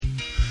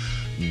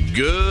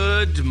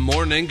Good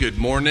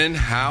morning.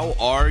 How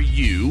are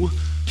you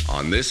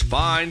on this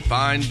fine,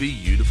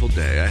 beautiful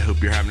day? I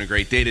hope you're having a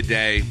great day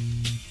today,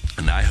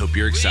 and I hope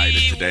you're excited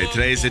today.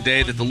 Today is the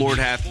day that the Lord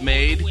hath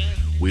made.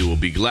 We will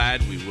be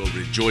glad. We will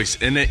rejoice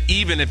in it,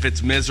 even if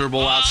it's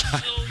miserable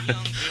outside.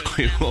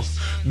 We will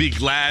be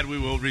glad. We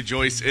will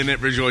rejoice in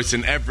it. Rejoice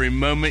in every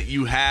moment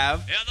you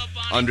have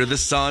under the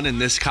sun, in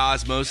this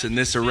cosmos, in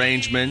this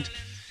arrangement,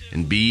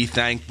 and be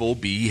thankful,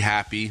 be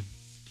happy.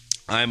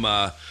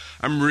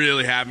 I'm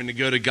really having to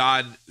go to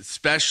God,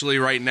 especially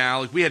right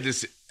now. Like, we had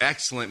this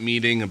excellent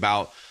meeting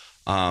about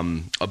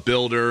a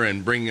builder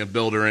and bringing a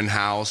builder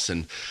in-house.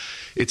 And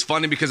it's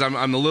funny because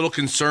I'm a little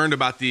concerned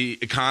about the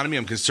economy.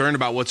 I'm concerned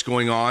about what's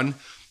going on.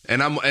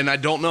 And I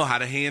don't know how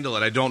to handle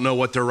it. I don't know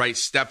what the right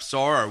steps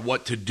are or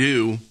what to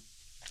do.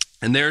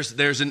 And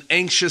there's an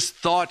anxious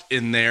thought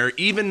in there,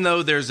 even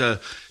though there's a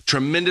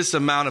tremendous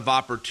amount of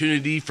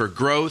opportunity for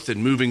growth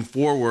and moving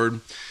forward.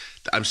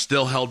 I'm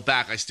still held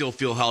back. I still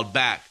feel held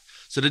back.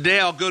 So today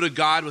I'll go to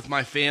God with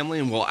my family,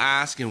 and we'll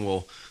ask, and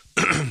we'll,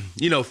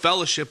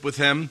 fellowship with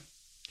him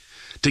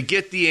to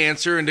get the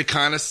answer and to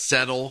kind of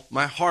settle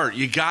my heart.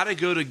 You got to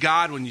go to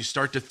God when you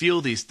start to feel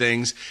these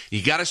things.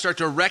 You got to start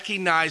to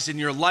recognize in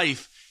your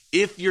life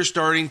if you're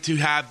starting to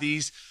have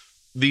these,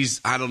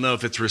 I don't know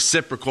if it's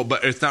reciprocal,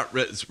 but it's not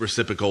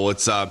reciprocal.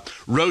 It's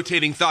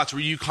rotating thoughts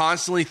where you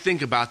constantly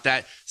think about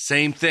that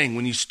same thing.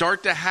 When you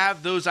start to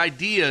have those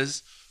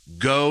ideas,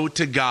 go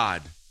to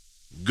God.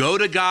 Go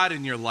to God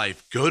in your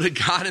life. Go to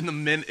God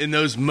in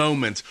those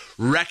moments.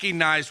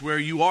 Recognize where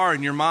you are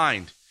in your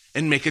mind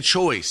and make a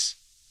choice.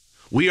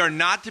 We are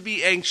not to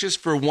be anxious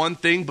for one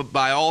thing, but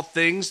by all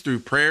things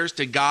through prayers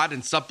to God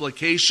and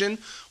supplication,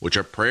 which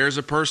are prayers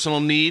of personal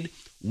need,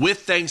 with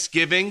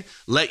thanksgiving,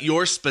 let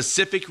your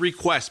specific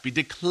requests be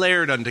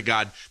declared unto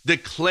God.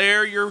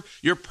 Declare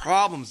your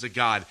problems to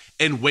God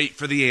and wait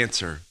for the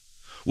answer.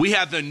 We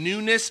have the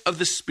newness of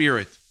the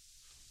Spirit.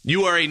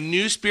 You are a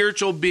new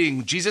spiritual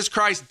being. Jesus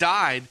Christ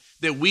died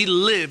that we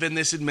live in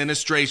this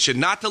administration,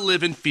 not to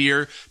live in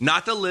fear,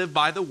 not to live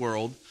by the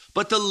world,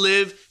 but to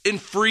live in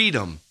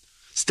freedom.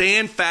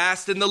 Stand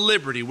fast in the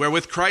liberty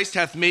wherewith Christ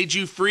hath made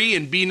you free,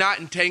 and be not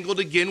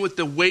entangled again with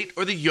the weight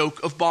or the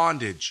yoke of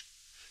bondage.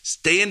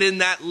 Stand in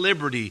that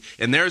liberty,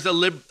 and there's a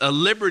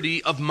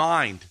liberty of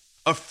mind,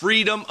 a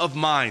freedom of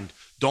mind.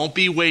 Don't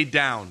be weighed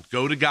down.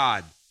 Go to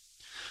God.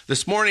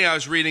 This morning I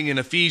was reading in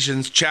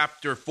Ephesians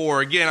chapter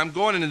 4. Again, I'm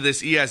going into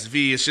this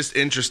ESV. It's just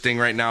interesting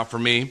right now for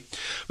me.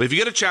 But if you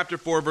go to chapter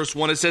 4, verse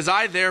 1, it says,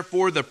 I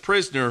therefore, the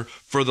prisoner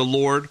for the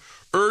Lord,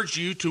 urge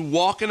you to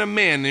walk in a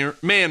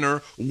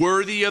manner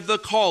worthy of the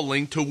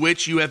calling to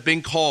which you have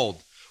been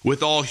called,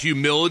 with all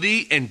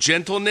humility and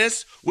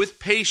gentleness, with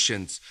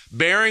patience,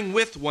 bearing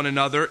with one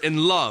another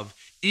in love,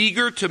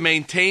 eager to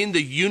maintain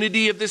the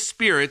unity of the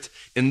Spirit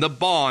in the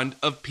bond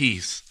of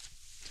peace.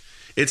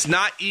 It's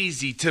not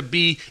easy to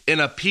be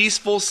in a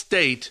peaceful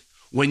state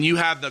when you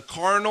have the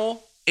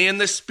carnal and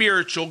the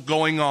spiritual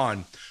going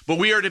on. But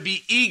we are to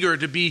be eager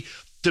to be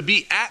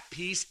at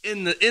peace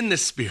in the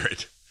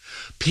Spirit.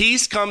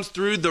 Peace comes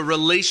through the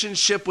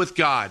relationship with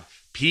God.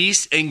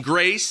 Peace and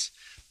grace,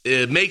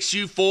 it makes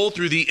you full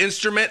through the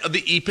instrument of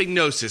the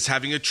epignosis,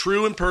 having a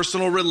true and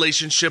personal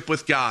relationship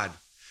with God.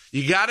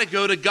 You got to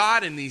go to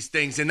God in these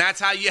things, and that's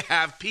how you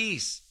have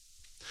peace.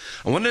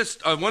 I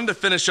wanted to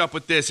finish up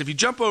with this. If you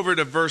jump over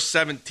to verse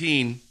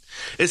 17,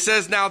 it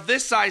says, Now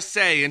this I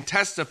say and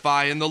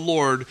testify in the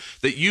Lord,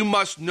 that you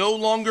must no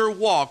longer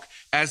walk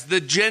as the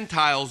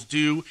Gentiles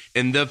do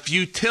in the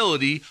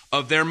futility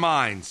of their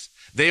minds.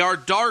 They are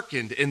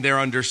darkened in their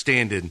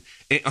understanding,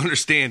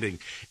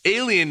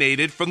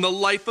 alienated from the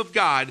life of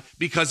God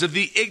because of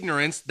the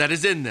ignorance that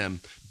is in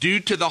them,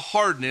 due to the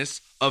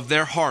hardness of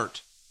their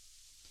heart.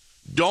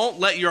 Don't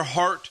let your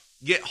heart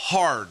get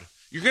hard.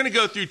 You're going to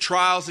go through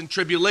trials and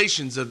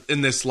tribulations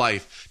in this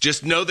life.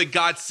 Just know that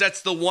God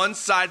sets the one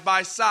side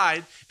by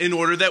side in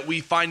order that we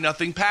find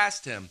nothing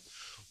past him.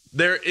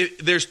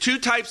 There's two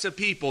types of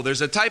people. There's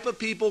a type of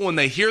people when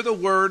they hear the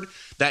word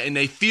and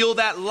they feel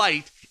that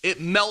light, it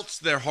melts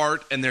their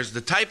heart. And there's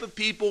the type of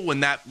people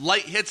when that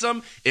light hits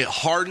them, it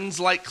hardens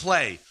like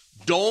clay.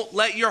 Don't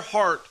let your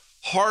heart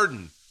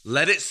harden.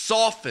 Let it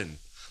soften.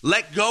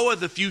 Let go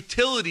of the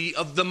futility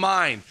of the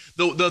mind,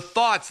 the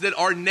thoughts that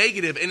are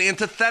negative and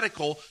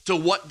antithetical to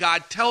what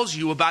God tells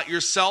you about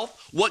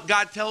yourself, what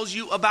God tells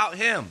you about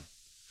him.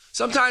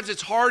 Sometimes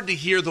it's hard to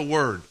hear the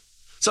word.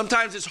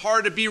 Sometimes it's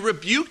hard to be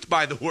rebuked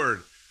by the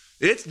word.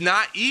 It's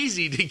not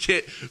easy to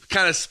get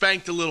kind of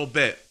spanked a little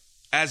bit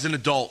as an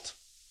adult.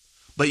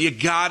 But you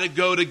got to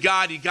go to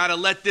God. You got to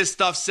let this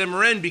stuff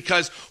simmer in,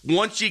 because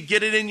once you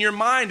get it in your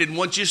mind and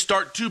once you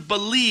start to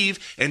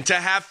believe and to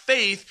have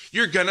faith,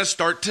 you're going to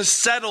start to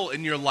settle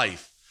in your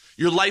life.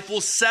 Your life will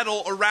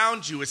settle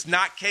around you. It's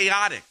not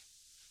chaotic.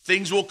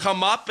 Things will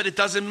come up, but it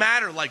doesn't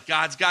matter. Like,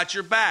 God's got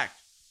your back.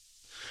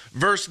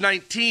 Verse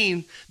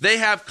 19, they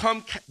have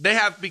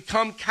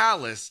become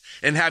callous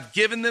and have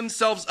given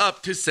themselves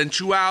up to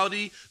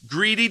sensuality,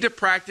 greedy to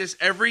practice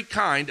every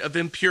kind of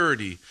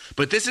impurity.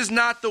 But this is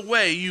not the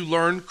way you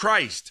learned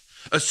Christ.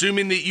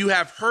 assuming that you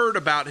have heard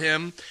about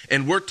him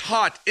and were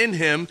taught in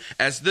him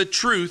as the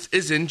truth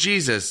is in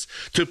Jesus,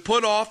 to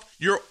put off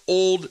your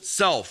old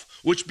self,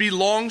 which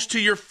belongs to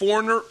your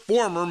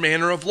former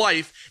manner of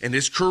life and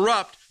is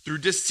corrupt through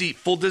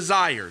deceitful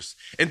desires,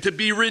 and to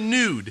be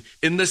renewed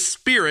in the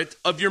spirit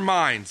of your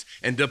minds,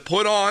 and to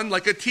put on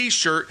like a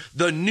t-shirt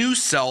the new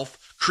self,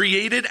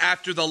 created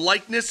after the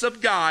likeness of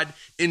God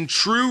in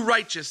true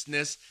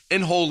righteousness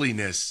and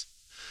holiness.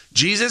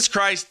 Jesus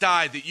Christ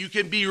died that you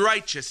can be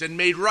righteous and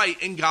made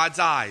right in God's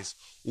eyes.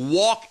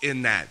 Walk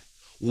in that.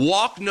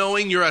 Walk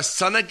knowing you're a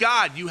son of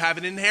God. You have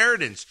an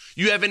inheritance.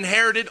 You have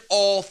inherited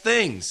all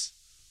things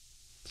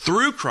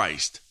through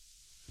Christ.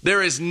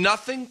 There is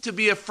nothing to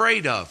be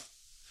afraid of.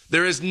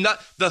 There is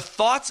not the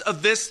thoughts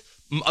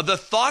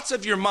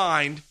of your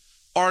mind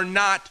are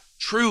not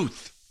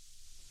truth.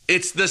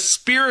 It's the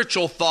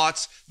spiritual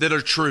thoughts that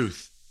are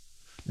truth.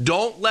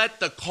 Don't let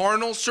the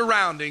carnal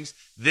surroundings,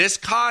 this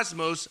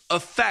cosmos,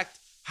 affect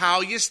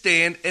how you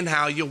stand and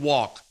how you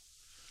walk.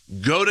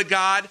 Go to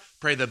God,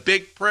 pray the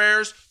big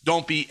prayers.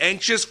 Don't be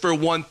anxious for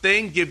one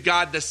thing. Give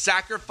God the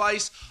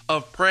sacrifice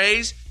of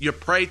praise. You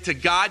pray to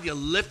God, you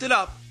lift it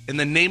up in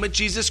the name of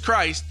Jesus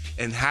Christ,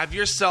 and have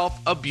yourself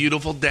a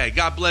beautiful day.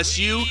 God bless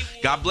you.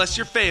 God bless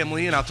your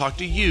family, and I'll talk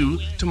to you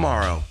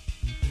tomorrow.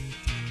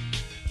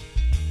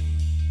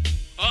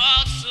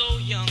 Also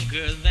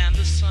younger than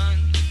the sun.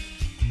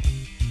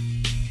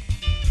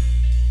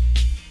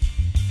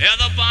 Yeah,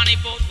 the bonnie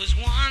boat was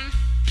one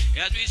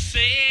as we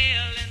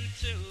sail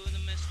into the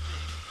mystic.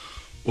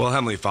 Well,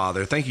 Heavenly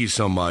Father, thank you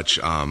so much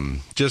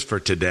just for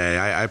today.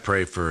 I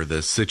pray for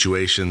the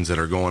situations that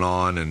are going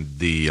on and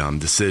the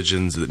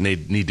decisions that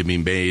need to be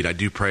made. I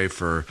do pray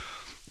for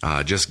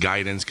just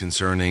guidance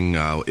concerning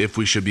if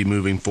we should be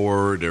moving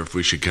forward or if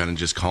we should kind of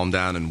just calm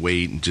down and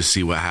wait and just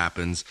see what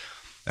happens.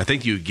 I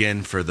thank you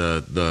again for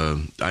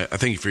I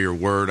thank you for your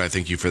word. I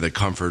thank you for the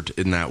comfort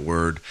in that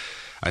word.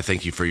 I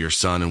thank you for your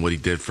son and what he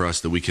did for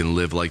us that we can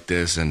live like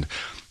this. And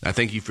I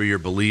thank you for your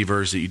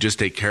believers, that you just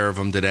take care of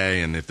them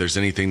today. And if there's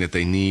anything that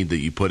they need, that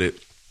you put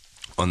it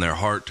on their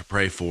heart to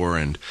pray for.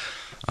 And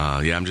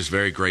I'm just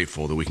very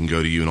grateful that we can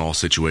go to you in all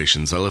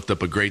situations. I lift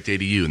up a great day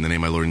to you in the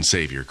name of my Lord and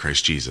Savior,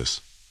 Christ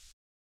Jesus.